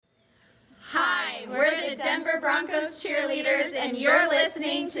Broncos cheerleaders, and you're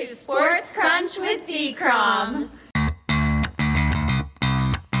listening to Sports Crunch with D-Crom.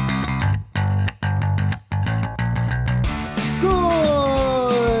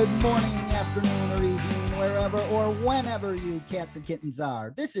 Good morning, afternoon, or evening, wherever or whenever you cats and kittens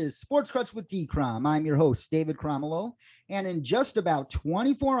are. This is Sports Crunch with D-Crom. I'm your host, David Cromwell, and in just about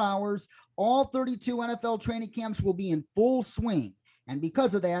 24 hours, all 32 NFL training camps will be in full swing. And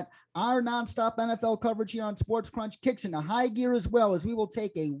because of that, our nonstop NFL coverage here on Sports Crunch kicks into high gear as well, as we will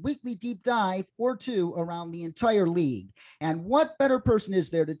take a weekly deep dive or two around the entire league. And what better person is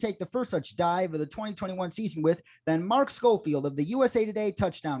there to take the first such dive of the 2021 season with than Mark Schofield of the USA Today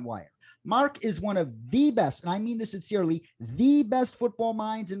Touchdown Wire. Mark is one of the best, and I mean this sincerely, the best football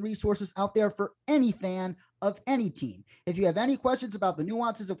minds and resources out there for any fan of any team. If you have any questions about the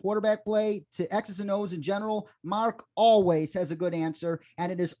nuances of quarterback play to X's and O's in general, Mark always has a good answer,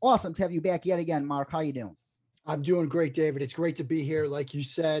 and it is awesome to have you back yet again. Mark, how you doing? I'm doing great, David. It's great to be here. Like you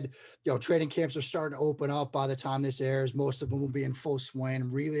said, training camps are starting to open up by the time this airs. Most of them will be in full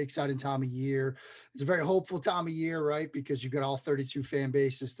swing. Really exciting time of year. It's a very hopeful time of year, right? Because you've got all 32 fan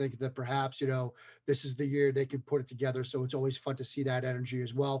bases thinking that perhaps, this is the year they can put it together. So it's always fun to see that energy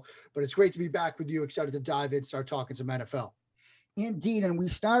as well. But it's great to be back with you. Excited to dive in, start talking some NFL. Indeed, and we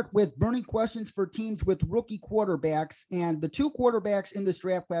start with burning questions for teams with rookie quarterbacks. And the two quarterbacks in this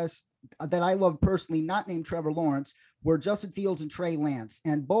draft class that I love personally, not named Trevor Lawrence, were Justin Fields and Trey Lance.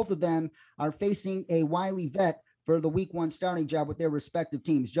 And both of them are facing a wily vet for the week one starting job with their respective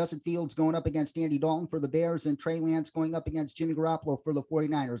teams. Justin Fields going up against Andy Dalton for the Bears, and Trey Lance going up against Jimmy Garoppolo for the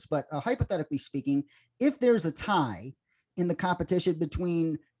 49ers. But hypothetically speaking, if there's a tie in the competition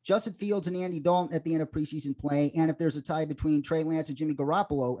between Justin Fields and Andy Dalton at the end of preseason play, and if there's a tie between Trey Lance and Jimmy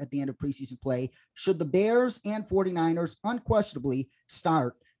Garoppolo at the end of preseason play, should the Bears and 49ers unquestionably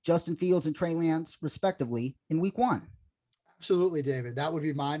start Justin Fields and Trey Lance respectively in week one? Absolutely, David. That would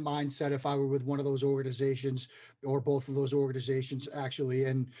be my mindset if I were with one of those organizations or both of those organizations, actually.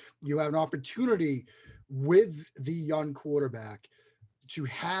 And you have an opportunity with the young quarterback to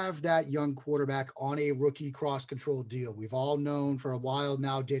have that young quarterback on a rookie cross-control deal. We've all known for a while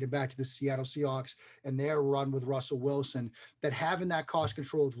now, dating back to the Seattle Seahawks and their run with Russell Wilson, that having that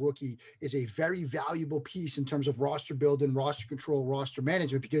cost-controlled rookie is a very valuable piece in terms of roster building, roster control, roster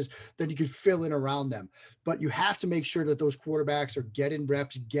management, because then you can fill in around them. But you have to make sure that those quarterbacks are getting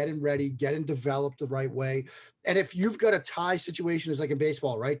reps, getting ready, getting developed the right way. And if you've got a tie situation, it's like in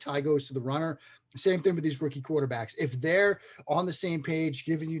baseball, right? Tie goes to the runner. Same thing with these rookie quarterbacks. If they're on the same page,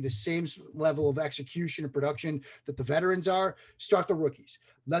 giving you the same level of execution and production that the veterans are, start the rookies.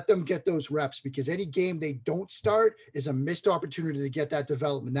 Let them get those reps, because any game they don't start is a missed opportunity to get that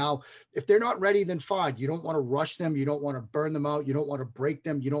development. Now, if they're not ready, then fine. You don't want to rush them. You don't want to burn them out. You don't want to break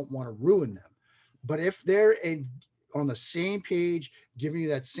them. You don't want to ruin them. But if they're on the same page, giving you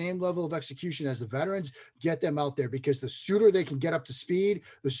that same level of execution as the veterans, get them out there, because the sooner they can get up to speed,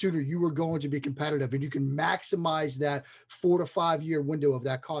 the sooner you are going to be competitive, and you can maximize that 4 to 5 year window of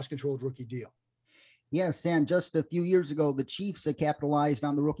that cost-controlled rookie deal. Yes, and just a few years ago, the Chiefs had capitalized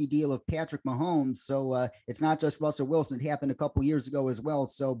on the rookie deal of Patrick Mahomes. So it's not just Russell Wilson. It happened a couple years ago as well.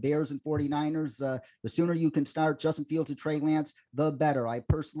 So Bears and 49ers, the sooner you can start Justin Fields and Trey Lance, the better. I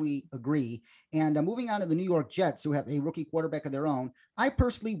personally agree. And moving on to the New York Jets, who have a rookie quarterback of their own, I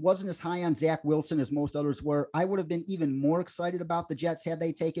personally wasn't as high on Zach Wilson as most others were. I would have been even more excited about the Jets had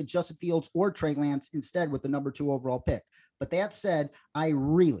they taken Justin Fields or Trey Lance instead with the number 2 overall pick. But that said, I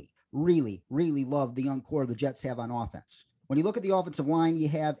really love the young core the Jets have on offense. When you look at the offensive line, you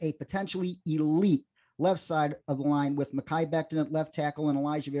have a potentially elite left side of the line with Mekhi Becton at left tackle and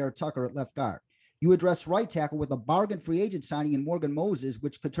Elijah Vera Tucker at left guard. You address right tackle with a bargain free agent signing in Morgan Moses,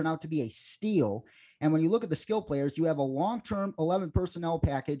 which could turn out to be a steal. And when you look at the skill players, you have a long-term 11 personnel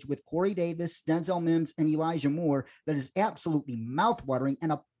package with Corey Davis, Denzel Mims, and Elijah Moore that is absolutely mouthwatering,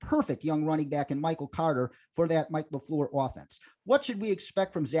 and a perfect young running back in Michael Carter for that Mike LaFleur offense. What should we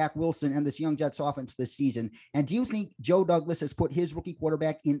expect from Zach Wilson and this young Jets offense this season? And do you think Joe Douglas has put his rookie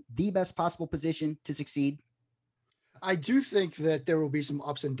quarterback in the best possible position to succeed? I do think that there will be some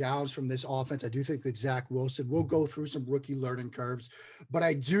ups and downs from this offense. I do think that Zach Wilson will go through some rookie learning curves, but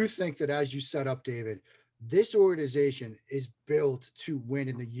I do think that, as you set up, David, this organization is built to win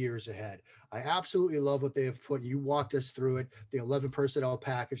in the years ahead. I absolutely love what they have put. You walked us through it, the 11 personnel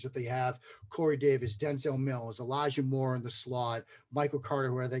package that they have. Corey Davis, Denzel Mills, Elijah Moore in the slot, Michael Carter,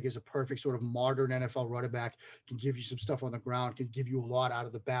 who I think is a perfect sort of modern NFL running back, can give you some stuff on the ground, can give you a lot out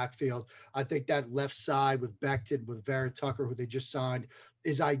of the backfield. I think that left side with Becton, with Vera Tucker, who they just signed,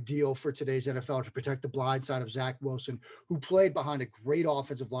 is ideal for today's NFL to protect the blind side of Zach Wilson, who played behind a great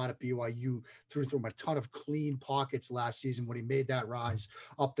offensive line at BYU, threw him a ton of clean pockets last season when he made that rise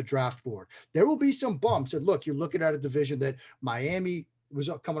up the draft board. There will be some bumps. And look, you're looking at a division that Miami was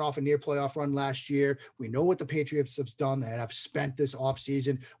coming off a near playoff run last year. We know what the Patriots have done. They have spent this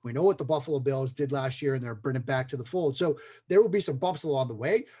offseason. We know what the Buffalo Bills did last year, and they're bringing back to the fold. So there will be some bumps along the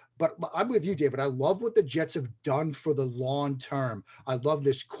way. But I'm with you, David. I love what the Jets have done for the long term. I love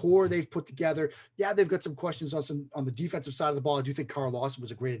this core they've put together. Yeah, they've got some questions on the defensive side of the ball. I do think Carl Lawson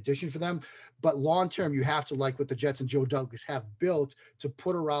was a great addition for them. But long term, you have to like what the Jets and Joe Douglas have built to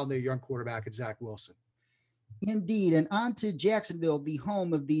put around their young quarterback and Zach Wilson. Indeed. And on to Jacksonville, the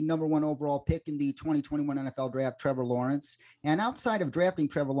home of the number 1 overall pick in the 2021 NFL draft, Trevor Lawrence. And outside of drafting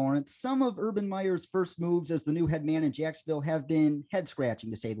Trevor Lawrence, some of Urban Meyer's first moves as the new head man in Jacksonville have been head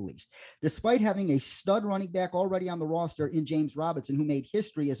scratching, to say the least. Despite having a stud running back already on the roster in James Robinson, who made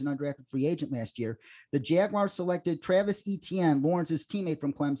history as an undrafted free agent last year, the Jaguars selected Travis Etienne, Lawrence's teammate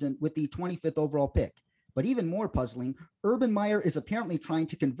from Clemson, with the 25th overall pick. But even more puzzling, Urban Meyer is apparently trying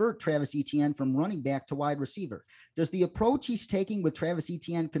to convert Travis Etienne from running back to wide receiver. Does the approach he's taking with Travis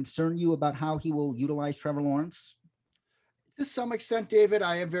Etienne concern you about how he will utilize Trevor Lawrence? To some extent, David,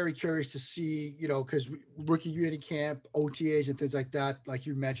 I am very curious to see, because rookie unity camp, OTAs and things like that, like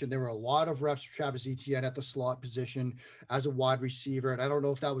you mentioned, there were a lot of reps for Travis Etienne at the slot position as a wide receiver. And I don't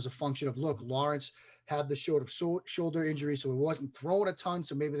know if that was a function of, look, Lawrence had the shoulder injury, so he wasn't throwing a ton.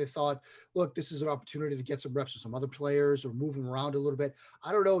 So maybe they thought, look, this is an opportunity to get some reps with some other players or move him around a little bit.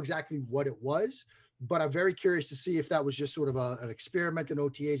 I don't know exactly what it was, but I'm very curious to see if that was just sort of an experiment in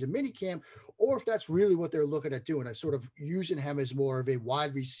OTAs and minicamp, or if that's really what they're looking at doing, sort of using him as more of a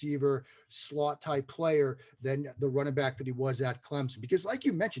wide receiver slot type player than the running back that he was at Clemson. Because like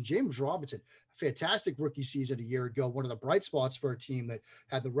you mentioned, James Robinson, fantastic rookie season a year ago, one of the bright spots for a team that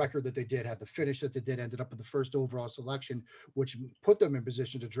had the record that they did, had the finish that they did, ended up with the first overall selection, which put them in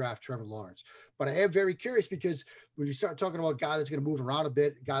position to draft Trevor Lawrence. But I am very curious because when you start talking about a guy that's going to move around a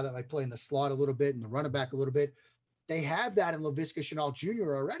bit, a guy that might play in the slot a little bit and the running back a little bit, they have that in Laviska Shenault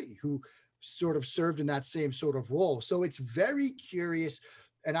Jr. already, who sort of served in that same sort of role. So it's very curious.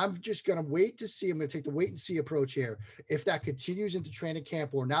 And I'm just going to wait to see. I'm going to take the wait and see approach here. If that continues into training camp,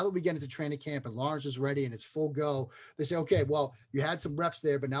 or now that we get into training camp and Lawrence is ready and it's full go, they say, okay, well, you had some reps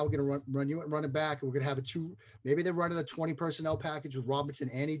there, but now we're going to run you and run it back. And we're going to have maybe they're running a 20 personnel package with Robinson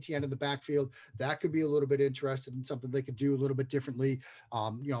and Etienne in the backfield. That could be a little bit interesting and something they could do a little bit differently.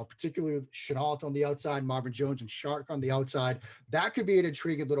 Particularly with Shenault on the outside, Marvin Jones and Shark on the outside. That could be an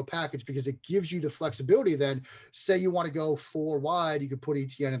intriguing little package because it gives you the flexibility. Then say you want to go 4 wide, you could put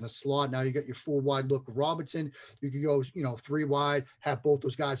Etienne in the slot. Now you got your 4 wide look with Robinson. You could go, 3 wide, have both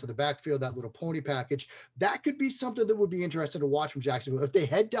those guys in the backfield, that little pony package. That could be something that would be interesting to watch from Jacksonville. If they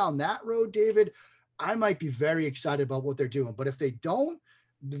head down that road, David, I might be very excited about what they're doing. But if they don't,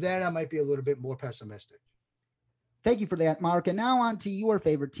 then I might be a little bit more pessimistic. Thank you for that, Mark. And now on to your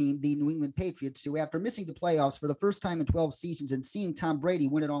favorite team, the New England Patriots, who, after missing the playoffs for the first time in 12 seasons and seeing Tom Brady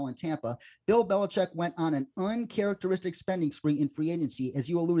win it all in Tampa, Bill Belichick went on an uncharacteristic spending spree in free agency, as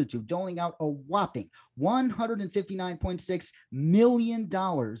you alluded to, doling out a whopping $159.6 million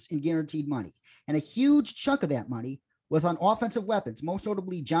in guaranteed money. And a huge chunk of that money was on offensive weapons, most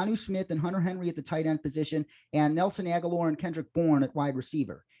notably Jonnu Smith and Hunter Henry at the tight end position, and Nelson Aguilar and Kendrick Bourne at wide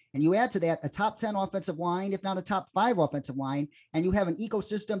receiver. And you add to that a top 10 offensive line, if not a top 5 offensive line, and you have an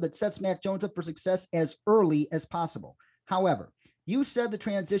ecosystem that sets Mac Jones up for success as early as possible. However, you said the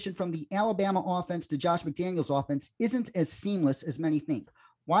transition from the Alabama offense to Josh McDaniels offense isn't as seamless as many think.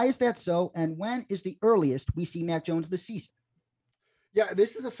 Why is that so? And when is the earliest we see Mac Jones this season? Yeah,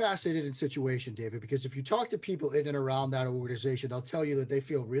 this is a fascinating situation, David, because if you talk to people in and around that organization, they'll tell you that they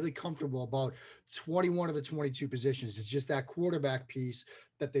feel really comfortable about 21 of the 22 positions. It's just that quarterback piece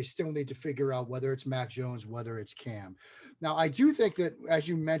that they still need to figure out, whether it's Mac Jones, whether it's Cam. Now, I do think that, as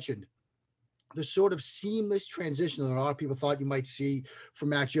you mentioned, the sort of seamless transition that a lot of people thought you might see from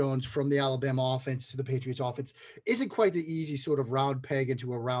Mac Jones from the Alabama offense to the Patriots offense isn't quite the easy sort of round peg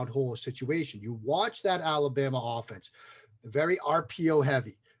into a round hole situation. You watch that Alabama offense, very RPO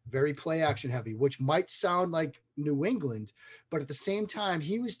heavy, very play action heavy, which might sound like New England, but at the same time,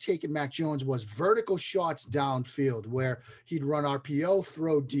 he was taking Mac Jones was vertical shots downfield where he'd run RPO,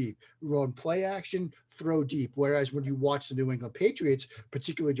 throw deep, run play action, throw deep. Whereas when you watch the New England Patriots,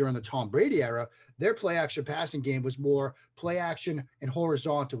 particularly during the Tom Brady era, their play action passing game was more play action and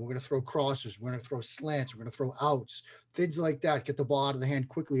horizontal. We're going to throw crossers, we're going to throw slants, we're going to throw outs, things like that, get the ball out of the hand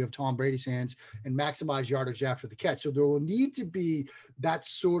quickly of Tom Brady's hands and maximize yardage after the catch. So there will need to be that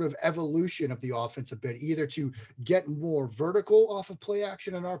sort of evolution of the offense a bit, either to get more vertical off of play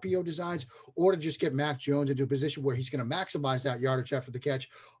action and RPO designs, or to just get Mac Jones into a position where he's going to maximize that yardage after the catch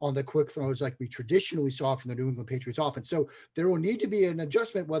on the quick throws like we traditionally saw from the New England Patriots offense. So there will need to be an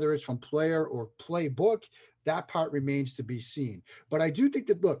adjustment, whether it's from player or playbook. That part remains to be seen. But I do think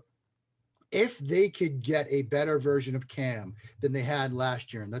that, look, if they could get a better version of Cam than they had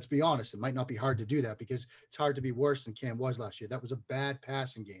last year, and let's be honest, it might not be hard to do that because it's hard to be worse than Cam was last year. That was a bad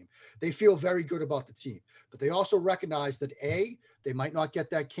passing game. They feel very good about the team, but they also recognize that they might not get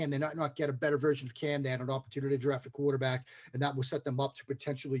that Cam. They might not get a better version of Cam. They had an opportunity to draft a quarterback, and that will set them up to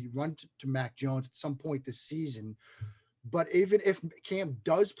potentially run to Mac Jones at some point this season. But even if Cam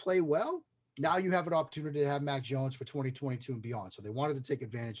does play well, now you have an opportunity to have Mac Jones for 2022 and beyond. So they wanted to take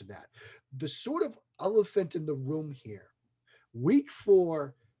advantage of that. The sort of elephant in the room here, week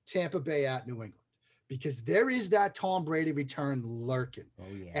 4, Tampa Bay at New England, because there is that Tom Brady return lurking. Oh,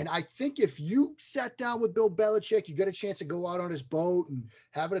 yeah. And I think if you sat down with Bill Belichick, you got a chance to go out on his boat and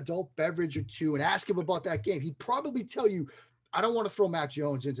have an adult beverage or two and ask him about that game, he'd probably tell you, I don't want to throw Mac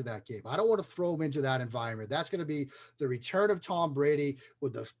Jones into that game. I don't want to throw him into that environment. That's going to be the return of Tom Brady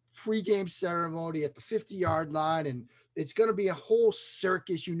with the pregame ceremony at the 50-yard line. And it's going to be a whole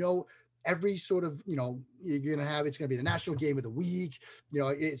circus, every sort of, you're going to have, it's going to be the national game of the week.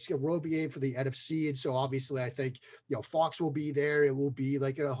 It's a road game for the NFC. And so obviously I think, Fox will be there. It will be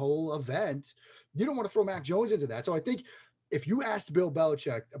like a whole event. You don't want to throw Mac Jones into that. So I think if you asked Bill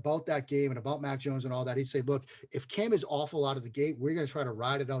Belichick about that game and about Mac Jones and all that, he'd say, look, if Cam is awful out of the gate, we're going to try to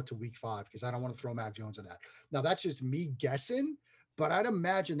ride it out to week 5 because I don't want to throw Mac Jones in that. Now, that's just me guessing, but I'd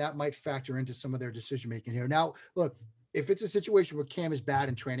imagine that might factor into some of their decision-making here. Now, look, if it's a situation where Cam is bad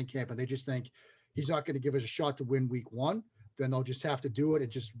in training camp and they just think he's not going to give us a shot to win week 1, then they'll just have to do it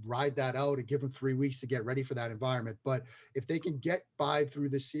and just ride that out and give him 3 weeks to get ready for that environment. But if they can get by through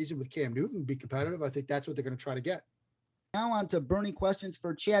this season with Cam Newton and be competitive, I think that's what they're going to try to get. Now on to burning questions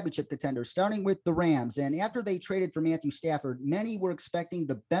for championship contenders, starting with the Rams. And after they traded for Matthew Stafford, many were expecting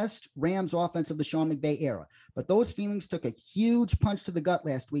the best Rams offense of the Sean McVay era. But those feelings took a huge punch to the gut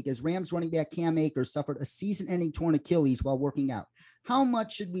last week as Rams running back Cam Akers suffered a season-ending torn Achilles while working out. How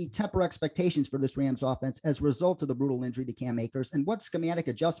much should we temper expectations for this Rams offense as a result of the brutal injury to Cam Akers? And what schematic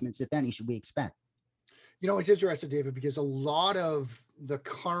adjustments, if any, should we expect? It's interesting, David, because a lot of the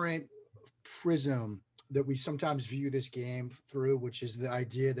current prism that we sometimes view this game through, which is the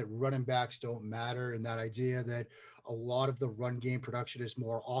idea that running backs don't matter, and that idea that a lot of the run game production is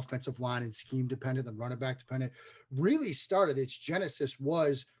more offensive line and scheme dependent than running back dependent, really started. Its genesis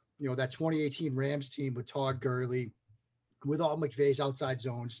was, that 2018 Rams team with Todd Gurley, with all McVay's outside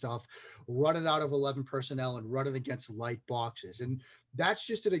zone stuff, running out of 11 personnel and running against light boxes. And that's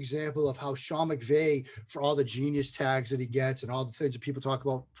just an example of how Sean McVay, for all the genius tags that he gets and all the things that people talk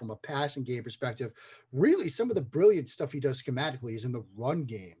about from a passing game perspective, really some of the brilliant stuff he does schematically is in the run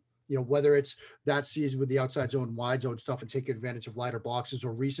game. Whether it's that season with the outside zone, wide zone stuff and taking advantage of lighter boxes,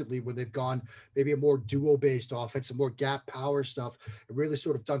 or recently when they've gone maybe a more duo-based offense and more gap power stuff, and really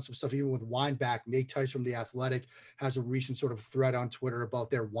sort of done some stuff even with wind back. Nate Tice from The Athletic has a recent sort of thread on Twitter about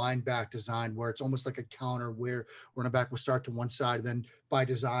their wind back design, where it's almost like a counter where running back will start to one side and then by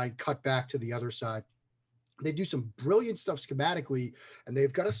design cut back to the other side. They do some brilliant stuff schematically, and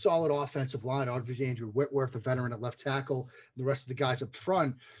they've got a solid offensive line. Obviously, Andrew Whitworth, the veteran at left tackle, and the rest of the guys up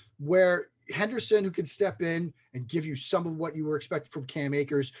front, where Henderson, who can step in and give you some of what you were expecting from Cam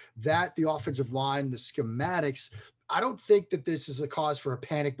Akers, that the offensive line, the schematics, I don't think that this is a cause for a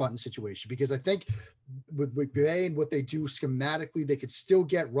panic button situation, because I think with McVay and what they do schematically, they could still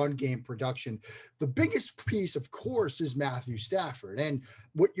get run game production. The biggest piece, of course, is Matthew Stafford. And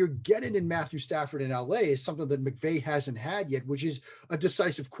what you're getting in Matthew Stafford in LA is something that McVay hasn't had yet, which is a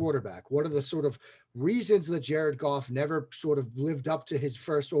decisive quarterback. One of the sort of reasons that Jared Goff never sort of lived up to his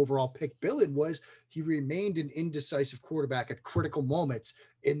first overall pick billing was he remained an indecisive quarterback at critical moments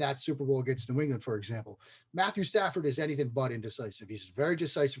in that Super Bowl against New England, for example. Matthew Stafford is anything but indecisive. He's a very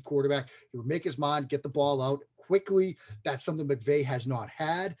decisive quarterback. He would make his mind, get the ball out quickly. That's something McVay has not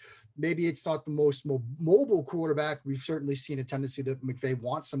had. Maybe it's not the most mobile quarterback. We've certainly seen a tendency that McVay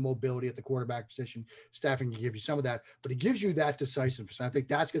wants some mobility at the quarterback position. Staffing can give you some of that, but it gives you that decisiveness. And I think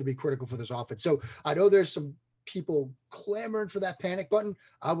that's going to be critical for this offense. So I know there's some people clamoring for that panic button,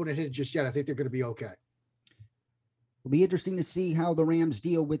 I wouldn't hit it just yet. I think they're going to be okay. It'll be interesting to see how the Rams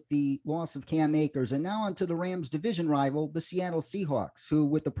deal with the loss of Cam Akers. And now on to the Rams' division rival, the Seattle Seahawks, who,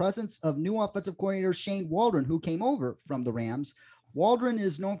 with the presence of new offensive coordinator Shane Waldron, who came over from the Rams, Waldron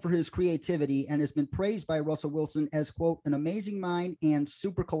is known for his creativity and has been praised by Russell Wilson as, quote, an amazing mind and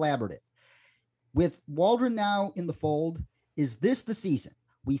super collaborative. With Waldron now in the fold, is this the season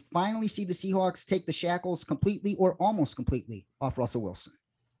we finally see the Seahawks take the shackles completely or almost completely off Russell Wilson?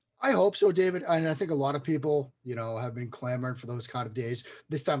 I hope so, David. And I think a lot of people, have been clamoring for those kind of days.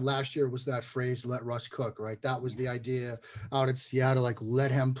 This time last year was that phrase, let Russ cook, right? That was the idea out in Seattle, like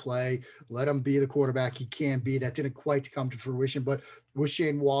let him play, let him be the quarterback he can be. That didn't quite come to fruition, but with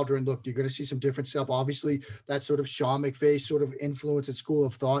Shane Waldron, look, you're going to see some different stuff. Obviously, that sort of Sean McVay sort of influence and school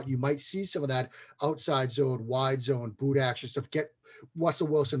of thought. You might see some of that outside zone, wide zone, boot action stuff, get Russell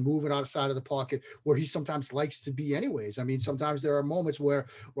Wilson moving outside of the pocket where he sometimes likes to be anyways. I mean, sometimes there are moments where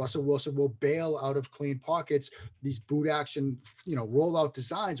Russell Wilson will bail out of clean pockets. These boot action, rollout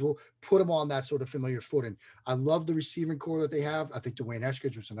designs will put him on that sort of familiar footing. I love the receiving core that they have. I think Dwayne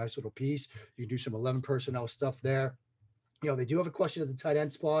Eskridge was a nice little piece. You can do some 11 personnel stuff there. They do have a question at the tight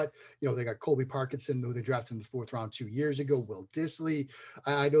end spot. They got Colby Parkinson, who they drafted in the 4th round 2 years ago. Will Dissly.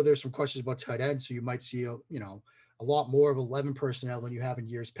 I know there's some questions about tight end, so you might see a lot more of 11 personnel than you have in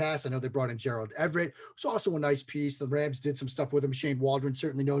years past. I know they brought in Gerald Everett, who's also a nice piece. The Rams did some stuff with him. Shane Waldron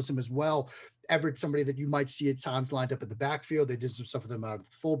certainly knows him as well. Everett, somebody that you might see at times lined up at the backfield. They did some stuff with him out of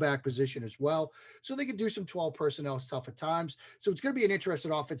the fullback position as well. So they could do some 12 personnel stuff at times. So it's going to be an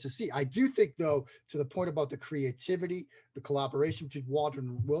interesting offense to see. I do think, though, to the point about the creativity, the collaboration between Waldron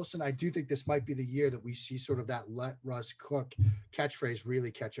and Wilson, I do think this might be the year that we see sort of that let Russ cook catchphrase really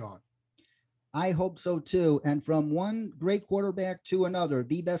catch on. I hope so too. And from one great quarterback to another,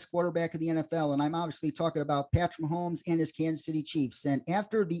 the best quarterback in the NFL. And I'm obviously talking about Patrick Mahomes and his Kansas City Chiefs. And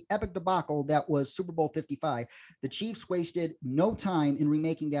after the epic debacle that was Super Bowl 55, the Chiefs wasted no time in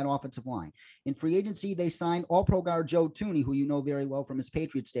remaking that offensive line. In free agency, they signed All-Pro guard Joe Thuney, who you know very well from his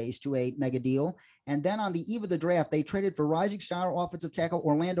Patriots days, to a mega deal. And then on the eve of the draft, they traded for rising star offensive tackle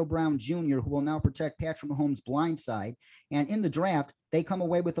Orlando Brown Jr., who will now protect Patrick Mahomes' blind side. And in the draft, they come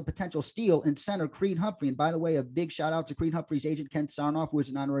away with a potential steal in center Creed Humphrey. And by the way, a big shout out to Creed Humphrey's agent, Ken Sarnoff, who is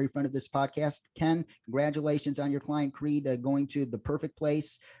an honorary friend of this podcast. Ken, congratulations on your client Creed going to the perfect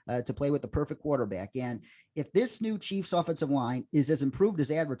place to play with the perfect quarterback. And if this new Chiefs offensive line is as improved as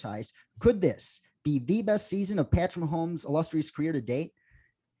advertised, could this be the best season of Patrick Mahomes' illustrious career to date?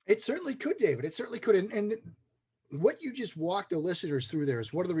 It certainly could, David. It certainly could. And what you just walked the listeners through there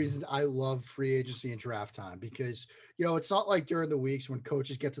is one of the reasons I love free agency and draft time, because, it's not like during the weeks when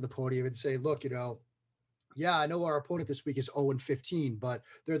coaches get to the podium and say, look, yeah, I know our opponent this week is 0-15, but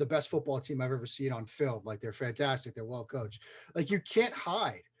they're the best football team I've ever seen on film. Like, they're fantastic. They're well coached. Like, you can't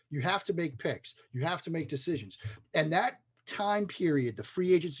hide. You have to make picks. You have to make decisions. And that time period, the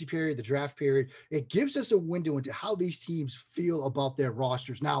free agency period, the draft period, it gives us a window into how these teams feel about their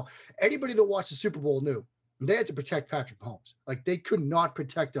rosters. Now, anybody that watched the Super Bowl knew they had to protect Patrick Mahomes. Like, they could not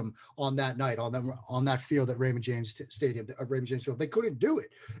protect him on that night, on that field at Raymond James Stadium, Raymond James Field. They couldn't do it.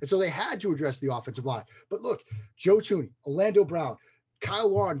 And so they had to address the offensive line. But look, Joe Thuney, Orlando Brown, Kyle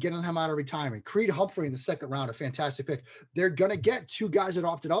Warren getting him out of retirement, Creed Humphrey in the 2nd round, a fantastic pick. They're going to get 2 guys that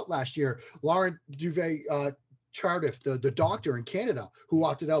opted out last year. Laurent Duvernay, Tardif, the doctor in Canada, who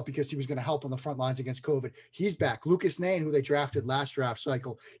opted out because he was going to help on the front lines against COVID. He's back. Lucas Nain, who they drafted last draft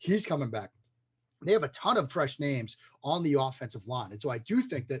cycle, he's coming back. They have a ton of fresh names on the offensive line. And so I do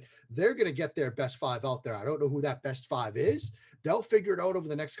think that they're going to get their best 5 out there. I don't know who that best 5 is. They'll figure it out over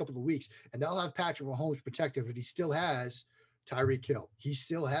the next couple of weeks, and they'll have Patrick Mahomes protected, but he still has Tyreek Hill. He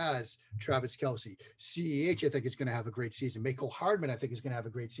still has Travis Kelce. CEH, I think, is going to have a great season. Mecole Hardman, I think, is going to have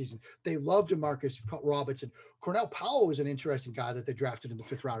a great season. They love DeMarcus Robinson. Cornell Powell is an interesting guy that they drafted in the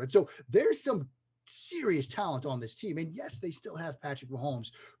 5th round. And so there's some serious talent on this team. And yes, they still have Patrick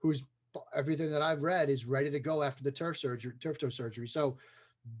Mahomes, who's everything that I've read is ready to go after the turf toe surgery. So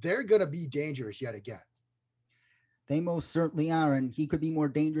they're going to be dangerous yet again. They most certainly are, and he could be more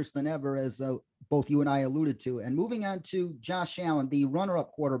dangerous than ever, as both you and I alluded to. And moving on to Josh Allen, the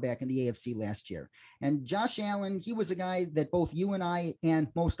runner-up quarterback in the AFC last year. And Josh Allen, he was a guy that both you and I and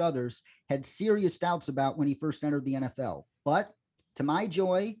most others had serious doubts about when he first entered the NFL. But to my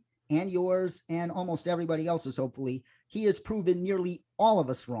joy and yours and almost everybody else's, hopefully, he has proven nearly all of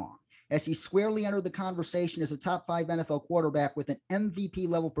us wrong, as he squarely entered the conversation as a top 5 NFL quarterback with an MVP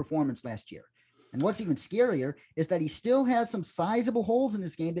level performance last year. And what's even scarier is that he still has some sizable holes in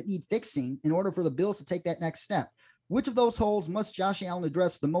his game that need fixing in order for the Bills to take that next step. Which of those holes must Josh Allen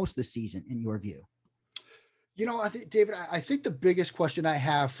address the most this season, in your view? I think, David, I think the biggest question I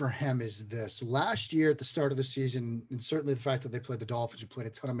have for him is this. Last year at the start of the season, and certainly the fact that they played the Dolphins, who played a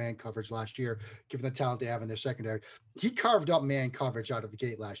ton of man coverage last year, given the talent they have in their secondary, he carved up man coverage out of the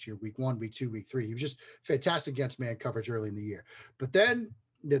gate last year, week 1, week 2, week 3. He was just fantastic against man coverage early in the year. But then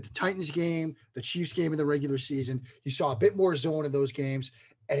the Titans game, the Chiefs game in the regular season, you saw a bit more zone in those games.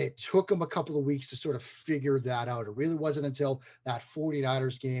 And it took him a couple of weeks to sort of figure that out. It really wasn't until that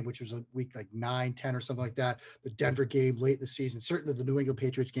 49ers game, which was a week like 9, 10 or something like that, the Denver game late in the season, certainly the New England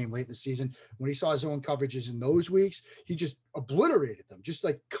Patriots game late in the season, when he saw his own coverages in those weeks, he just obliterated them, just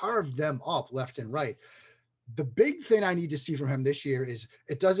like carved them up left and right. The big thing I need to see from him this year is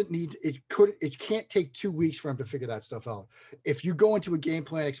it can't take 2 weeks for him to figure that stuff out. If you go into a game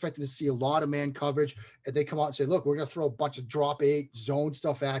plan expecting to see a lot of man coverage and they come out and say, look, we're going to throw a bunch of drop 8 zone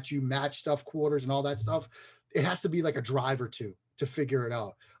stuff at you, match stuff, quarters and all that stuff, it has to be like a drive or two to figure it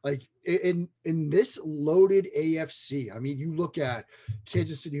out. Like in this loaded AFC, I mean, you look at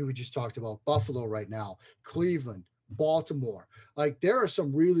Kansas City, who we just talked about, Buffalo right now, Cleveland, Baltimore, like there are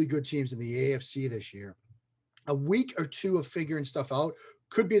some really good teams in the AFC this year. A week or two of figuring stuff out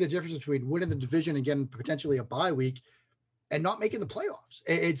could be the difference between winning the division and getting potentially a bye week and not making the playoffs.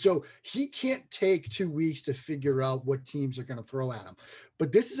 And so he can't take 2 weeks to figure out what teams are going to throw at him.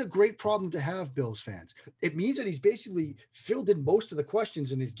 But this is a great problem to have, Bills fans. It means that he's basically filled in most of the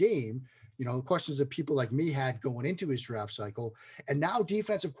questions in his game, questions that people like me had going into his draft cycle. And now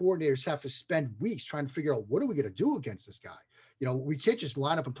defensive coordinators have to spend weeks trying to figure out, what are we going to do against this guy? We can't just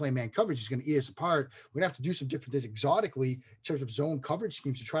line up and play man coverage. He's going to eat us apart. We're going to have to do some different things exotically in terms of zone coverage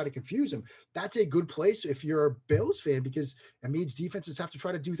schemes to try to confuse him. That's a good place if you're a Bills fan, because it means defenses have to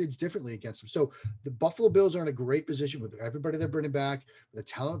try to do things differently against him. So the Buffalo Bills are in a great position with everybody they're bringing back, the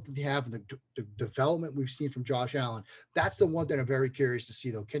talent that they have, and the development we've seen from Josh Allen. That's the one that I'm very curious to see,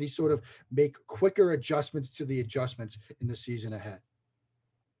 though. Can he sort of make quicker adjustments to the adjustments in the season ahead?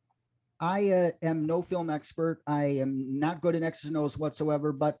 I am no film expert. I am not good at X's and O's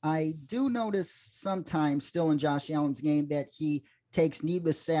whatsoever, but I do notice sometimes still in Josh Allen's game that he takes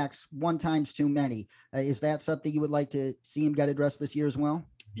needless sacks 1 times too many. Is that something you would like to see him get addressed this year as well?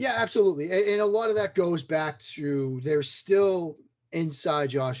 Yeah, absolutely. And a lot of that goes back to there's still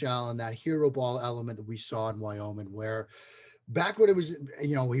inside Josh Allen that hero ball element that we saw in Wyoming, where back when it was,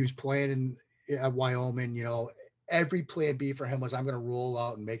 he was playing at Wyoming, every plan B for him was, I'm going to roll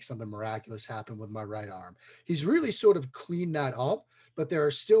out and make something miraculous happen with my right arm. He's really sort of cleaned that up, but there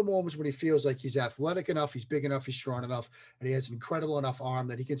are still moments when he feels like he's athletic enough, he's big enough, he's strong enough, and he has an incredible enough arm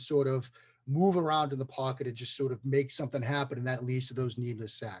that he can sort of move around in the pocket and just sort of make something happen. And that leads to those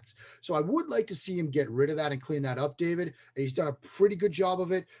needless sacks. So I would like to see him get rid of that and clean that up, David. And he's done a pretty good job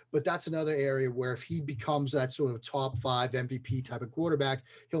of it, but that's another area where if he becomes that sort of top 5 MVP type of quarterback,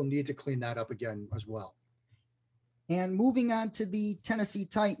 he'll need to clean that up again as well. And moving on to the Tennessee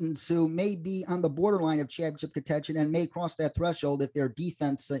Titans, who may be on the borderline of championship contention and may cross that threshold if their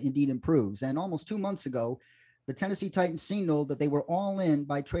defense indeed improves. And almost 2 months ago, the Tennessee Titans signaled that they were all in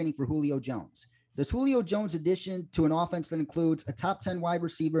by trading for Julio Jones. Does Julio Jones' addition to an offense that includes a top 10 wide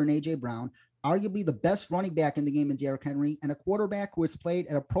receiver in A.J. Brown, arguably the best running back in the game in Derrick Henry, and a quarterback who has played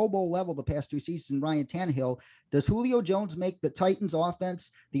at a Pro Bowl level the past 2 seasons, Ryan Tannehill, does Julio Jones make the Titans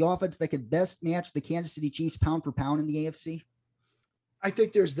offense the offense that could best match the Kansas City Chiefs pound for pound in the AFC? I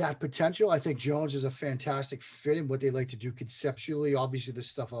think there's that potential. I think Jones is a fantastic fit in what they like to do conceptually. Obviously, the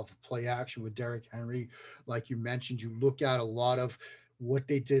stuff off of play action with Derrick Henry, like you mentioned, you look at a lot of what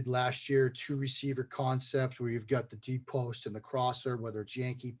they did last year, 2 receiver concepts where you've got the deep post and the crosser, whether it's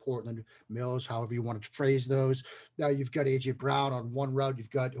Yankee, Portland, Mills, however you want to phrase those. Now you've got A.J. Brown on one route,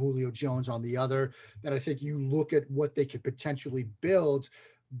 you've got Julio Jones on the other. And I think you look at what they could potentially build,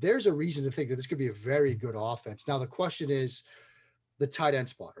 there's a reason to think that this could be a very good offense. Now the question is the tight end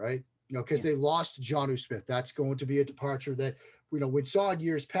spot, right? Because they lost Jonnu Smith. That's going to be a departure that, we saw in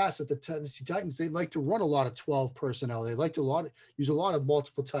years past that the Tennessee Titans, they like to run a lot of 12 personnel. They like to use a lot of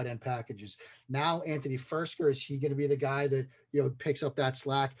multiple tight end packages. Now, Anthony Fersker, is he going to be the guy that, picks up that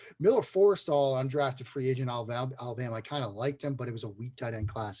slack? Miller Forrestall, undrafted free agent, Alabama. I kind of liked him, but it was a weak tight end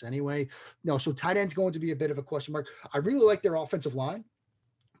class anyway. So tight end's going to be a bit of a question mark. I really like their offensive line.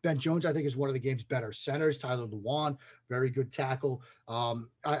 Ben Jones, I think, is one of the game's better centers. Tyler Lewan, very good tackle.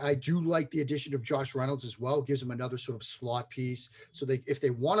 I do like the addition of Josh Reynolds as well. Gives them another sort of slot piece. So if they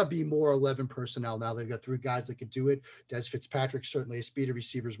want to be more 11 personnel, now they've got 3 guys that can do it. Des Fitzpatrick, certainly a speedy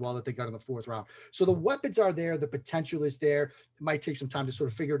receiver as well that they got in the 4th round. So the weapons are there. The potential is there. It might take some time to sort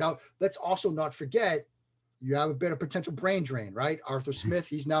of figure it out. Let's also not forget, You have a bit of potential brain drain, right? Arthur Smith,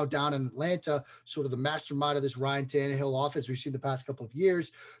 he's now down in Atlanta, sort of the mastermind of this Ryan Tannehill offense we've seen the past couple of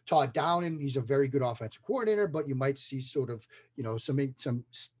years. Todd Downing, he's a very good offensive coordinator, but you might see sort of, some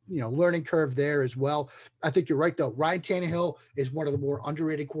learning curve there as well. I think you're right, though. Ryan Tannehill is one of the more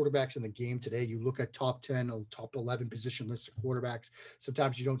underrated quarterbacks in the game today. You look at top 10 or top 11 position lists of quarterbacks.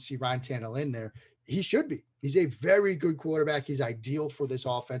 Sometimes you don't see Ryan Tannehill in there. He should be. He's a very good quarterback. He's ideal for this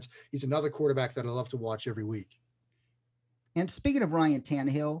offense. He's another quarterback that I love to watch every week. And speaking of Ryan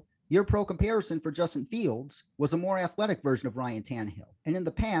Tannehill, your pro comparison for Justin Fields was a more athletic version of Ryan Tannehill. And in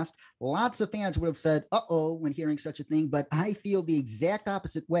the past, lots of fans would have said, uh-oh, when hearing such a thing. But I feel the exact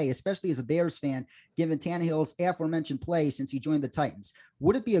opposite way, especially as a Bears fan, given Tannehill's aforementioned play since he joined the Titans.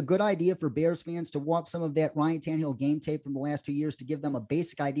 Would it be a good idea for Bears fans to watch some of that Ryan Tannehill game tape from the last 2 years to give them a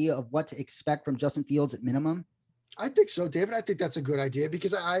basic idea of what to expect from Justin Fields at minimum? I think so, David. I think that's a good idea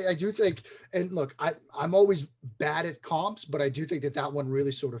because I do think, and look, I'm always bad at comps, but I do think that one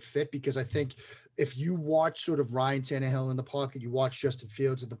really sort of fit because I think if you watch sort of Ryan Tannehill in the pocket, you watch Justin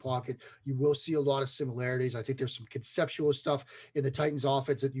Fields in the pocket, you will see a lot of similarities. I think there's some conceptual stuff in the Titans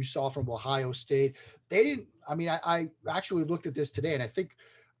offense that you saw from Ohio State. I actually looked at this today and I think,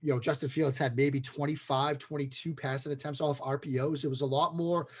 Justin Fields had maybe 25, 22 passing attempts off RPOs. It was a lot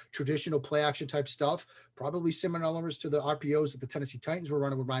more traditional play action type stuff, probably similar numbers to the RPOs that the Tennessee Titans were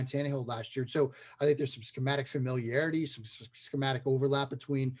running with Ryan Tannehill last year. So I think there's some schematic familiarity, some schematic overlap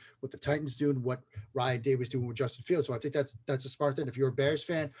between what the Titans do and what Ryan Day was doing with Justin Fields. So I think that's a smart thing. If you're a Bears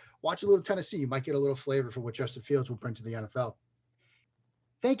fan, watch a little Tennessee. You might get a little flavor for what Justin Fields will bring to the NFL.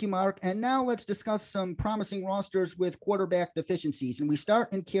 Thank you, Mark. And now let's discuss some promising rosters with quarterback deficiencies. And we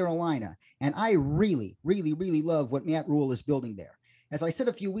start in Carolina. And I really, really, really love what Matt Rule is building there. As I said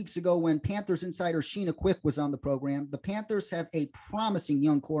a few weeks ago when Panthers insider Sheena Quick was on the program, the Panthers have a promising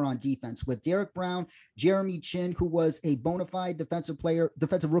young core on defense with Derek Brown, Jeremy Chin, who was a bona fide defensive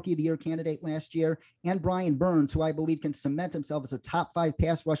rookie of the year candidate last year, and Brian Burns, who I believe can cement himself as a top 5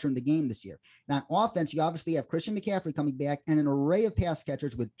 pass rusher in the game this year. Now, on offense, you obviously have Christian McCaffrey coming back and an array of pass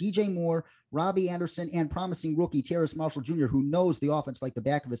catchers with DJ Moore, Robbie Anderson, and promising rookie Terrace Marshall Jr., who knows the offense like the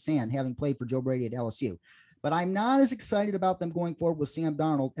back of his hand, having played for Joe Brady at LSU. But I'm not as excited about them going forward with Sam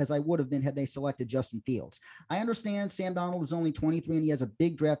Darnold as I would have been had they selected Justin Fields. I understand Sam Darnold is only 23 and he has a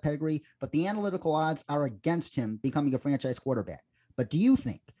big draft pedigree, but the analytical odds are against him becoming a franchise quarterback. But do you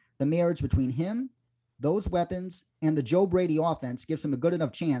think the marriage between him, those weapons, and the Joe Brady offense gives him a good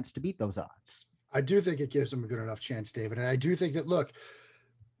enough chance to beat those odds? I do think it gives him a good enough chance, David. And I do think that, look,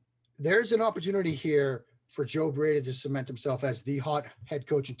 there's an opportunity here for Joe Brady to cement himself as the hot head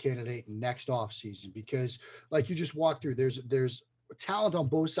coaching candidate next offseason, because like you just walked through, there's talent on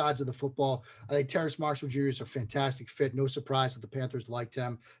both sides of the football. I think Terrace Marshall Jr. is a fantastic fit. No surprise that the Panthers liked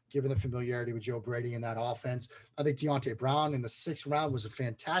him, given the familiarity with Joe Brady in that offense. I think Deontay Brown in the 6th round was a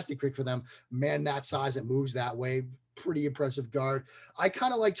fantastic pick for them. Man, that size that moves that way, pretty impressive guard. I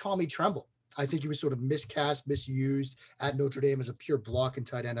kind of like Tommy Tremble. I think he was sort of miscast, misused at Notre Dame as a pure block and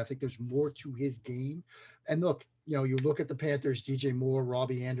tight end. I think there's more to his game. And look, you look at the Panthers, DJ Moore,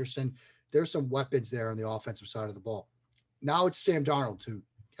 Robbie Anderson, there's some weapons there on the offensive side of the ball. Now it's Sam Darnold who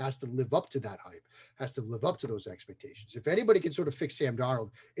has to live up to that hype, has to live up to those expectations. If anybody can sort of fix Sam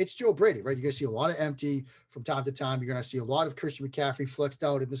Darnold, it's Joe Brady, right? You're going to see a lot of empty from time to time. You're going to see a lot of Christian McCaffrey flexed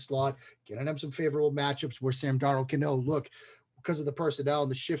out in the slot, getting him some favorable matchups where Sam Darnold can know, look, because of the personnel and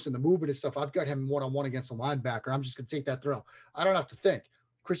the shifts and the movement and stuff, I've got him one-on-one against a linebacker. I'm just going to take that throw. I don't have to think.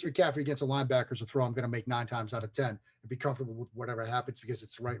 Christian McCaffrey against a linebacker is a throw I'm going to make 9 times out of 10 and be comfortable with whatever happens because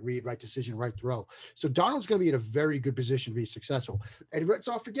it's the right read, right decision, right throw. So Donald's going to be in a very good position to be successful. And let's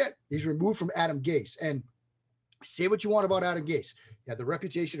not forget, he's removed from Adam Gase. And say what you want about Adam Gase. He had the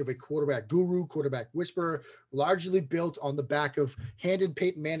reputation of a quarterback guru, quarterback whisperer, largely built on the back of handing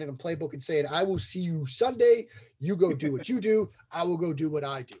Peyton Manning a playbook and saying, I will see you Sunday. You go do what you do. I will go do what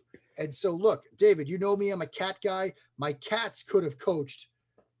I do. And so, look, David, you know me, I'm a cat guy. My cats could have coached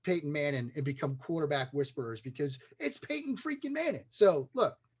Peyton Manning and become quarterback whisperers because it's Peyton freaking Manning. So,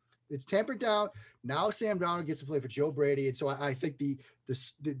 look, it's tempered down. Now Sam Darnold gets to play for Joe Brady. And so I think the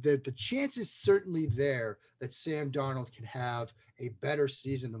chance is certainly there that Sam Darnold can have a better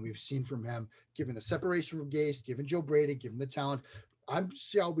season than we've seen from him, given the separation from Gase, given Joe Brady, given the talent. I'm,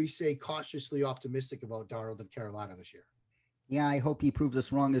 shall we say, cautiously optimistic about Darnold in Carolina this year. Yeah, I hope he proves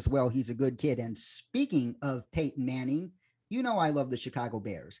us wrong as well. He's a good kid. And speaking of Peyton Manning, you know I love the Chicago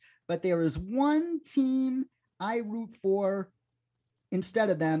Bears, but there is one team I root for instead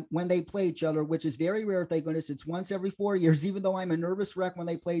of them when they play each other, which is very rare. Thank goodness it's once every 4 years, even though I'm a nervous wreck when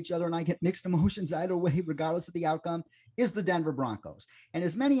they play each other and I get mixed emotions either way, regardless of the outcome, is the Denver Broncos. And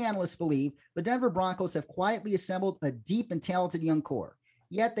as many analysts believe, the Denver Broncos have quietly assembled a deep and talented young core.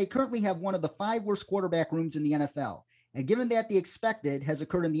 Yet they currently have one of the 5 worst quarterback rooms in the NFL. And given that the expected has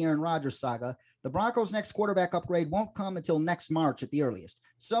occurred in the Aaron Rodgers saga, the Broncos' next quarterback upgrade won't come until next March at the earliest.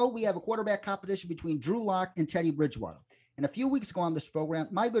 So we have a quarterback competition between Drew Lock and Teddy Bridgewater. And a few weeks ago on this program,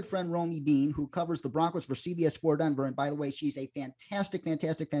 my good friend Romy Bean, who covers the Broncos for CBS 4 Denver, and by the way, she's a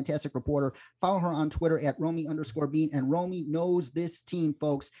fantastic reporter. Follow her on Twitter at Romy_Bean. And Romy knows this team,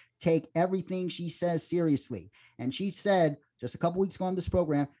 folks. Take everything she says seriously. And she said just a couple weeks ago on this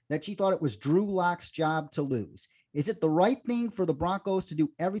program that she thought it was Drew Lock's job to lose. Is it the right thing for the Broncos to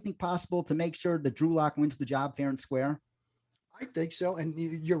do everything possible to make sure that Drew Lock wins the job fair and square? I think so. And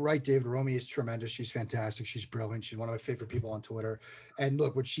you're right, David. Romy is tremendous. She's fantastic. She's brilliant. She's one of my favorite people on Twitter. And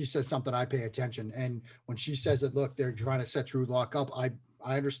look, when she says something, I pay attention. And when she says that, look, they're trying to set Drew Lock up, I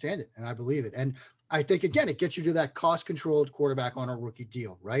understand it and I believe it. And I think, again, it gets you to that cost-controlled quarterback on a rookie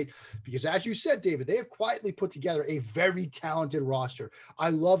deal, right? Because as you said, David, they have quietly put together a very talented roster. I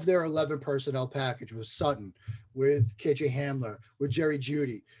love their 11 personnel package with Sutton, with KJ Hamler, with Jerry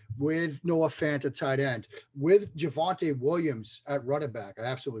Jeudy, with Noah Fant at tight end, with Javonte Williams at running back. I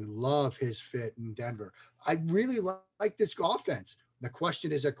absolutely love his fit in Denver. I really like this offense. The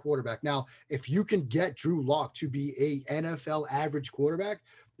question is at quarterback. Now, if you can get Drew Lock to be a NFL average quarterback,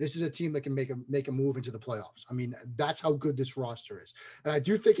 this is a team that can make a move into the playoffs. I mean, that's how good this roster is. And I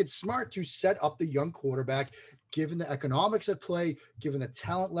do think it's smart to set up the young quarterback, given the economics at play, given the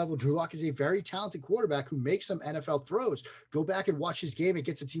talent level. Drew Lock is a very talented quarterback who makes some NFL throws. Go back and watch his game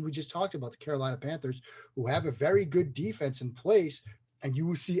against a team we just talked about, the Carolina Panthers, who have a very good defense in place. And you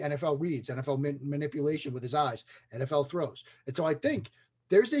will see NFL reads, NFL manipulation with his eyes, NFL throws. And so I think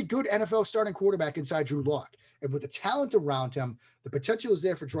there's a good NFL starting quarterback inside Drew Lock. And with the talent around him, the potential is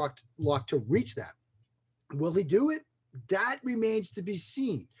there for Drew Lock to reach that. Will he do it? That remains to be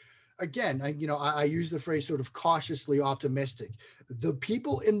seen. Again, I use the phrase sort of cautiously optimistic. The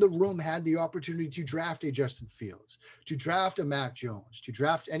people in the room had the opportunity to draft a Justin Fields, to draft a Mac Jones, to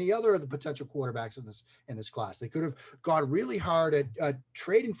draft any other of the potential quarterbacks in this class. They could have gone really hard at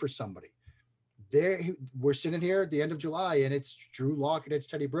trading for somebody. We're sitting here at the end of July, and it's Drew Lock and it's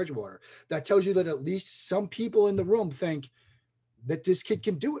Teddy Bridgewater. That tells you that at least some people in the room think that this kid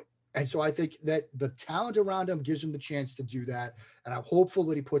can do it. And so I think that the talent around him gives him the chance to do that. And I'm hopeful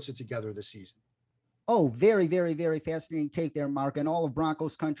that he puts it together this season. Oh, very, very, very fascinating take there, Mark. And all of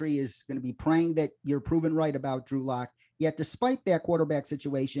Broncos country is going to be praying that you're proven right about Drew Lock. Yet despite that quarterback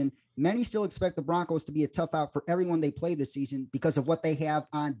situation, many still expect the Broncos to be a tough out for everyone they play this season because of what they have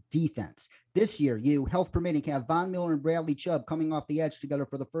on defense. This year, you, health permitting, have Von Miller and Bradley Chubb coming off the edge together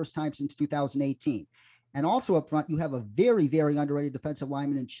for the first time since 2018. And also up front, you have a very, very underrated defensive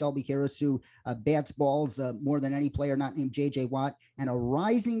lineman in Shelby Harris, who bats balls more than any player not named J.J. Watt, and a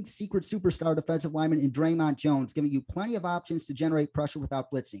rising secret superstar defensive lineman in Draymond Jones, giving you plenty of options to generate pressure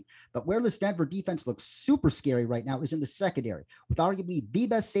without blitzing. But where this Denver defense looks super scary right now is in the secondary, with arguably the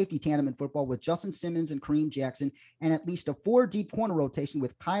best safety tandem in football with Justin Simmons and Kareem Jackson, and at least a 4-deep corner rotation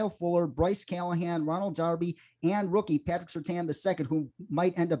with Kyle Fuller, Bryce Callahan, Ronald Darby, and rookie Patrick Surtain II, who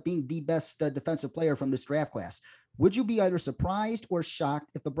might end up being the best defensive player from this draft class. Would you be either surprised or shocked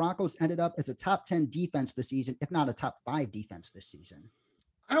if the Broncos ended up as a top 10 defense this season, if not a top 5 defense this season?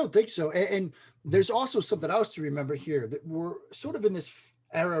 I don't think so. And there's also something else to remember here, that we're sort of in this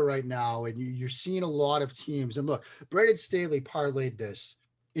era right now, and you're seeing a lot of teams. And look, Brandon Staley parlayed this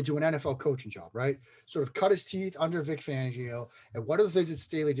into an NFL coaching job, right? Sort of cut his teeth under Vic Fangio. And one of the things that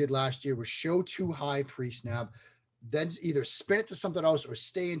Staley did last year was show too high pre-snap, then either spin it to something else or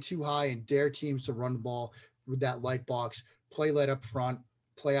stay in too high and dare teams to run the ball with that light box, play light up front,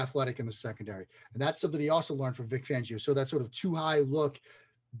 play athletic in the secondary. And that's something he also learned from Vic Fangio. So that sort of too high look,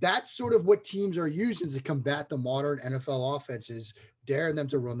 that's sort of what teams are using to combat the modern NFL offenses, daring them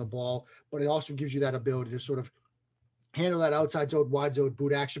to run the ball. But it also gives you that ability to sort of handle that outside zone, wide zone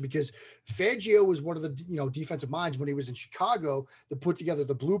boot action, because Fangio was one of the defensive minds when he was in Chicago that put together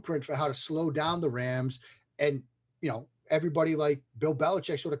the blueprint for how to slow down the Rams. And everybody like Bill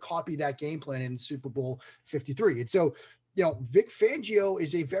Belichick sort of copied that game plan in Super Bowl 53. And so, Vic Fangio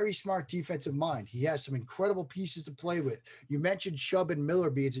is a very smart defensive mind. He has some incredible pieces to play with. You mentioned Chubb and Miller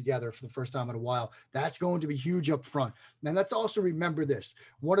being together for the first time in a while. That's going to be huge up front. And let's also remember this.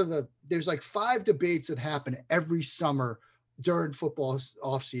 There's like 5 debates that happen every summer during football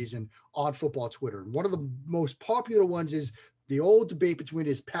offseason on football Twitter. And one of the most popular ones is the old debate between,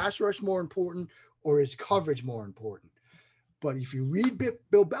 is pass rush more important or is coverage more important? But if you read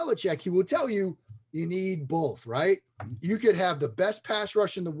Bill Belichick, he will tell you you need both, right? You could have the best pass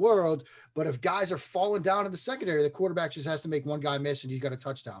rush in the world, but if guys are falling down in the secondary, the quarterback just has to make one guy miss and he's got a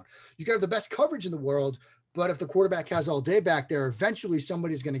touchdown. You can have the best coverage in the world, but if the quarterback has all day back there, eventually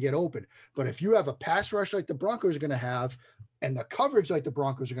somebody's going to get open. But if you have a pass rush like the Broncos are going to have and the coverage like the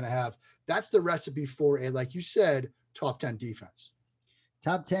Broncos are going to have, that's the recipe for a, like you said, top 10 defense.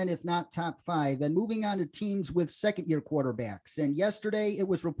 Top 10, if not top 5. And moving on to teams with second-year quarterbacks. And yesterday, it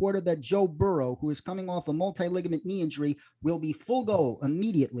was reported that Joe Burrow, who is coming off a multi-ligament knee injury, will be full go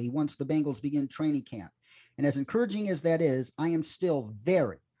immediately once the Bengals begin training camp. And as encouraging as that is, I am still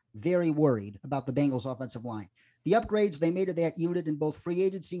very, very worried about the Bengals offensive line. The upgrades they made to that unit in both free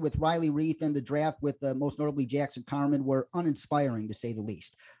agency with Riley Reif and the draft with most notably Jackson Carman were uninspiring, to say the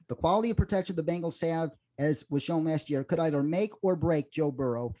least. The quality of protection the Bengals have, as was shown last year, could either make or break Joe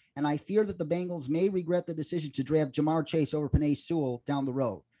Burrow, and I fear that the Bengals may regret the decision to draft Jamar Chase over Penei Sewell down the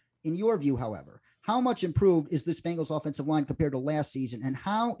road. In your view, however, how much improved is this Bengals offensive line compared to last season, and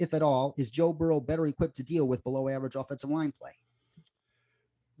how, if at all, is Joe Burrow better equipped to deal with below-average offensive line play?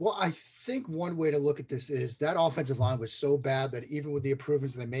 Well, I think one way to look at this is that offensive line was so bad that even with the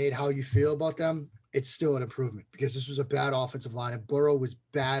improvements they made, how you feel about them, it's still an improvement because this was a bad offensive line and Burrow was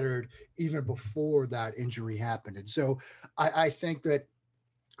battered even before that injury happened. And so I think that,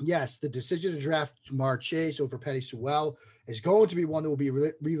 yes, the decision to draft Jamar Chase over Penei Sewell is going to be one that will be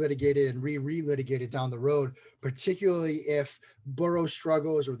relitigated and relitigated down the road, particularly if Burrow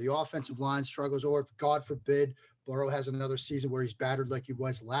struggles or the offensive line struggles, or if, God forbid, Burrow has another season where he's battered like he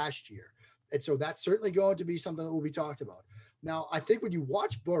was last year. And so that's certainly going to be something that will be talked about. Now, I think when you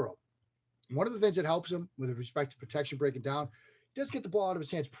watch Burrow, one of the things that helps him with respect to protection breaking down, he does get the ball out of his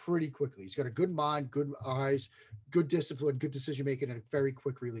hands pretty quickly. He's got a good mind, good eyes, good discipline, good decision-making, and a very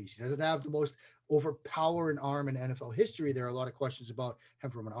quick release. He doesn't have the most overpowering arm in NFL history. There are a lot of questions about him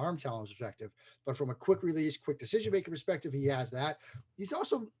from an arm talent perspective, but from a quick release, quick decision-making perspective, he has that. He's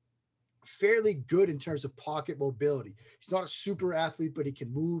also fairly good in terms of pocket mobility. He's not a super athlete, but he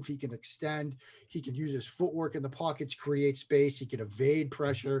can move, he can extend, he can use his footwork in the pocket to create space, he can evade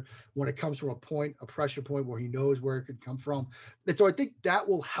pressure when it comes from a pressure point where he knows where it could come from. And so I think that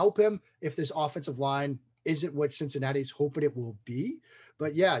will help him if this offensive line isn't what Cincinnati's hoping it will be.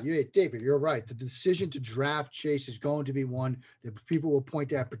 But yeah, David, you're right. The decision to draft Chase is going to be one that people will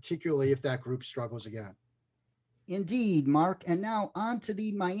point at, particularly if that group struggles again. Indeed, Mark. And now on to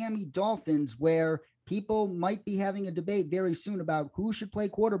the Miami Dolphins, where people might be having a debate very soon about who should play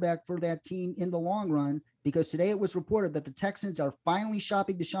quarterback for that team in the long run, because today it was reported that the Texans are finally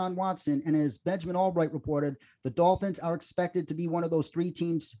shopping Deshaun Watson. And as Benjamin Albright reported, the Dolphins are expected to be one of those 3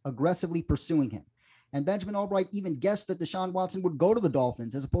 teams aggressively pursuing him. And Benjamin Albright even guessed that Deshaun Watson would go to the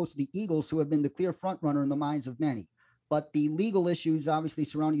Dolphins as opposed to the Eagles, who have been the clear front runner in the minds of many. But the legal issues obviously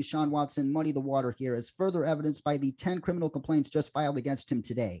surrounding Deshaun Watson muddy the water here, as further evidenced by the 10 criminal complaints just filed against him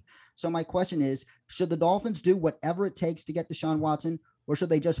today. So my question is, should the Dolphins do whatever it takes to get Deshaun Watson, or should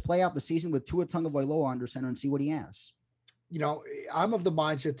they just play out the season with Tua Tagovailoa under center and see what he has? You know, I'm of the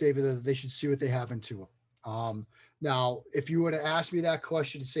mindset, David, that they should see what they have in Tua. Now, if you were to ask me that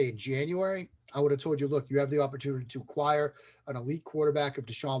question, say in January, I would have told you, look, you have the opportunity to acquire an elite quarterback of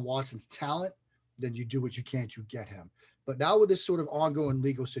Deshaun Watson's talent, then you do what you can to get him. But now with this sort of ongoing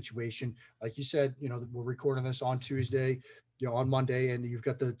legal situation, like you said, you know, we're recording this on Tuesday, you know, on Monday, and you've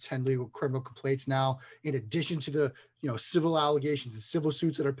got the 10 legal criminal complaints now, in addition to the, you know, civil allegations, the civil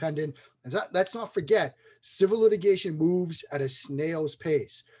suits that are pending. And let's not forget, civil litigation moves at a snail's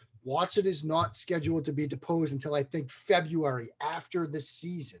pace. Watson is not scheduled to be deposed until I think February after the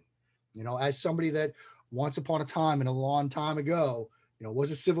season. You know, as somebody that once upon a time and a long time ago, you know,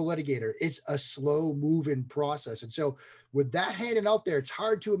 was a civil litigator, it's a slow moving process. And so with that handing out there, it's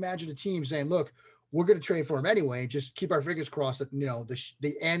hard to imagine a team saying, look, we're going to trade for him anyway, and just keep our fingers crossed that, you know,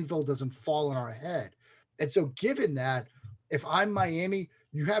 the anvil doesn't fall on our head. And so given that, if I'm Miami,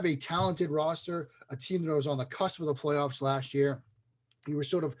 you have a talented roster, a team that was on the cusp of the playoffs last year. You were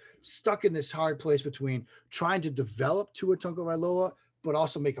sort of stuck in this hard place between trying to develop Tua Tagovailoa, but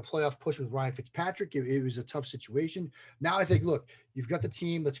also make a playoff push with Ryan Fitzpatrick. It was a tough situation. Now I think, look, you've got the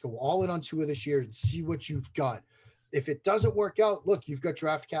team. Let's go all in on Tua this year and see what you've got. If it doesn't work out, look, you've got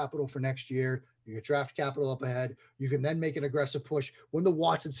draft capital for next year. You got draft capital up ahead. You can then make an aggressive push when the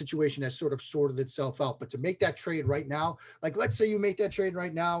Watson situation has sort of sorted itself out. But to make that trade right now, like let's say you make that trade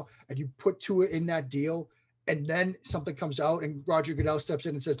right now and you put Tua in that deal, and then something comes out and Roger Goodell steps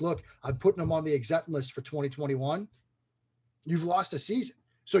in and says, look, I'm putting him on the exempt list for 2021. You've lost a season.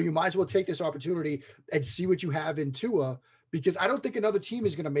 So you might as well take this opportunity and see what you have in Tua, because I don't think another team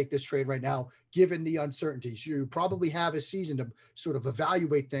is going to make this trade right now, given the uncertainties. You probably have a season to sort of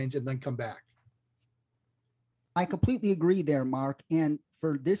evaluate things and then come back. I completely agree there, Mark. And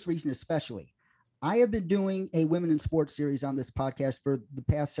for this reason, especially, I have been doing a women in sports series on this podcast for the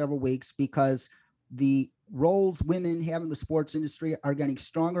past several weeks because the roles women have in the sports industry are getting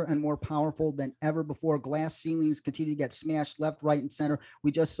stronger and more powerful than ever before. Glass ceilings continue to get smashed left, right, and center.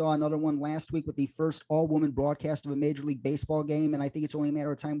 We just saw another one last week with the first all-woman broadcast of a Major League Baseball game, and I think it's only a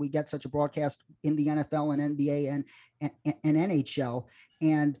matter of time we get such a broadcast in the NFL and NBA and NHL.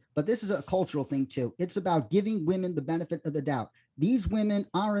 But this is a cultural thing too. It's about giving women the benefit of the doubt. These women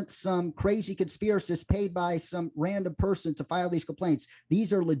aren't some crazy conspiracists paid by some random person to file these complaints.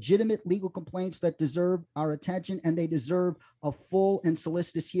 These are legitimate legal complaints that deserve our attention, and they deserve a full and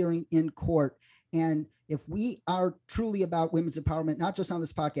solicitous hearing in court. And if we are truly about women's empowerment, not just on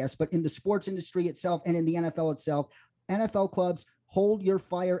this podcast, but in the sports industry itself and in the NFL itself, NFL clubs, hold your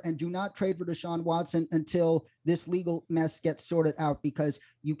fire and do not trade for Deshaun Watson until this legal mess gets sorted out, because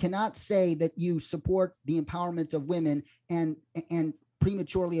you cannot say that you support the empowerment of women and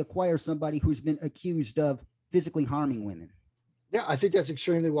prematurely acquire somebody who's been accused of physically harming women. Yeah, I think that's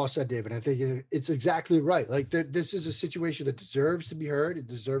extremely well said, David. I think it's exactly right. Like this is a situation that deserves to be heard.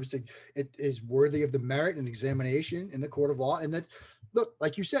 It is worthy of the merit and examination in the court of law. And that, look,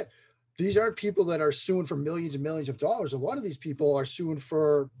 like you said, these aren't people that are suing for millions and millions of dollars. A lot of these people are suing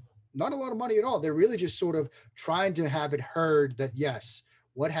for not a lot of money at all. They're really just sort of trying to have it heard that, yes,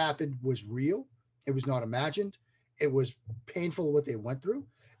 what happened was real. It was not imagined. It was painful what they went through.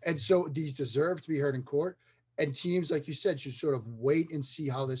 And so these deserve to be heard in court. And teams, like you said, should sort of wait and see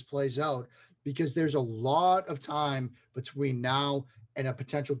how this plays out, because there's a lot of time between now and a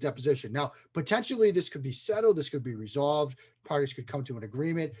potential deposition. Now, potentially this could be settled. This could be resolved. Parties could come to an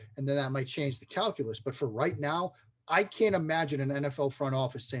agreement, and then that might change the calculus. But for right now, I can't imagine an NFL front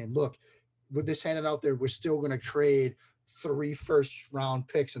office saying, look, with this handed out there, we're still going to trade 3 first-round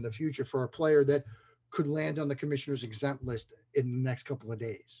picks in the future for a player that could land on the commissioner's exempt list in the next couple of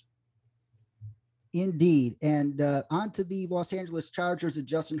days. Indeed. And on to the Los Angeles Chargers and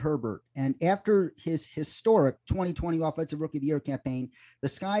Justin Herbert. And after his historic 2020 Offensive Rookie of the Year campaign, the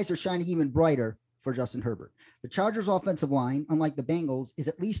skies are shining even brighter for Justin Herbert. The Chargers offensive line, unlike the Bengals, is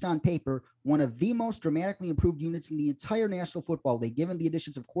at least on paper one of the most dramatically improved units in the entire National Football League, given the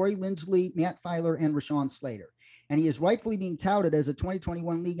additions of Corey Linsley, Matt Filer, and Rashawn Slater. And he is rightfully being touted as a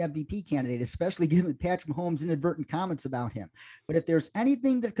 2021 league MVP candidate, especially given Patrick Mahomes' inadvertent comments about him. But if there's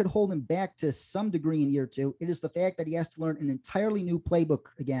anything that could hold him back to some degree in year 2, it is the fact that he has to learn an entirely new playbook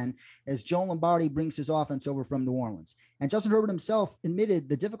again as Joe Lombardi brings his offense over from New Orleans. And Justin Herbert himself admitted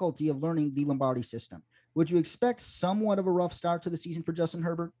the difficulty of learning the Lombardi system. Would you expect somewhat of a rough start to the season for Justin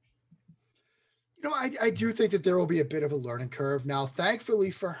Herbert? You know, I do think that there will be a bit of a learning curve. Now, thankfully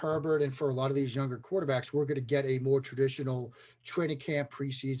for Herbert and for a lot of these younger quarterbacks, we're going to get a more traditional training camp,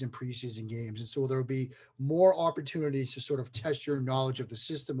 preseason games. And so there will be more opportunities to sort of test your knowledge of the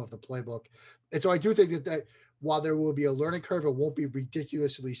system, of the playbook. And so I do think that while there will be a learning curve, it won't be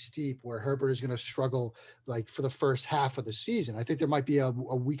ridiculously steep where Herbert is going to struggle like for the first half of the season. I think there might be a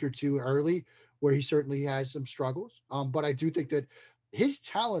week or two early where he certainly has some struggles. But I do think that his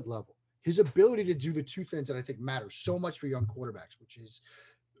talent level, his ability to do the two things that I think matter so much for young quarterbacks, which is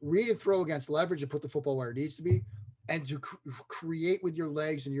read and throw against leverage and put the football where it needs to be, and to create with your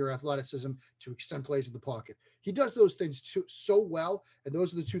legs and your athleticism to extend plays in the pocket. He does those things so well, and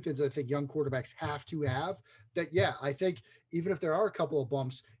those are the two things that I think young quarterbacks have to have. That, yeah, I think even if there are a couple of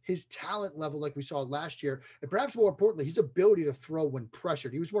bumps, his talent level, like we saw last year, and perhaps more importantly, his ability to throw when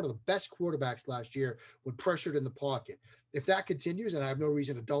pressured. He was one of the best quarterbacks last year when pressured in the pocket. If that continues, and I have no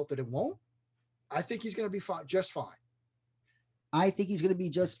reason to doubt that it won't, I think he's going to be fine, just fine. I think he's going to be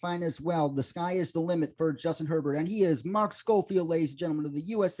just fine as well. The sky is the limit for Justin Herbert. And he is Mark Schofield, ladies and gentlemen, of the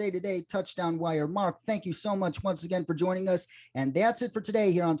USA Today Touchdown Wire. Mark, thank you so much once again for joining us. And that's it for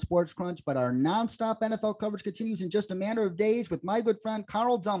today here on Sports Crunch. But our nonstop NFL coverage continues in just a matter of days with my good friend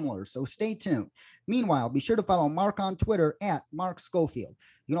Carl Dummler. So stay tuned. Meanwhile, be sure to follow Mark on Twitter at Mark Schofield.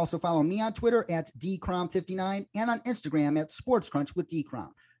 You can also follow me on Twitter at DCrom59 and on Instagram at Sports Crunch with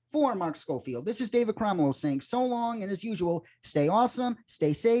DCrom. For Mark Schofield, this is David Cromwell saying so long, and as usual, stay awesome,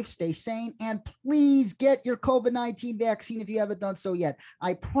 stay safe, stay sane, and please get your COVID-19 vaccine if you haven't done so yet.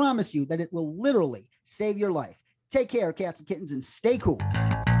 I promise you that it will literally save your life. Take care, cats and kittens, and stay cool.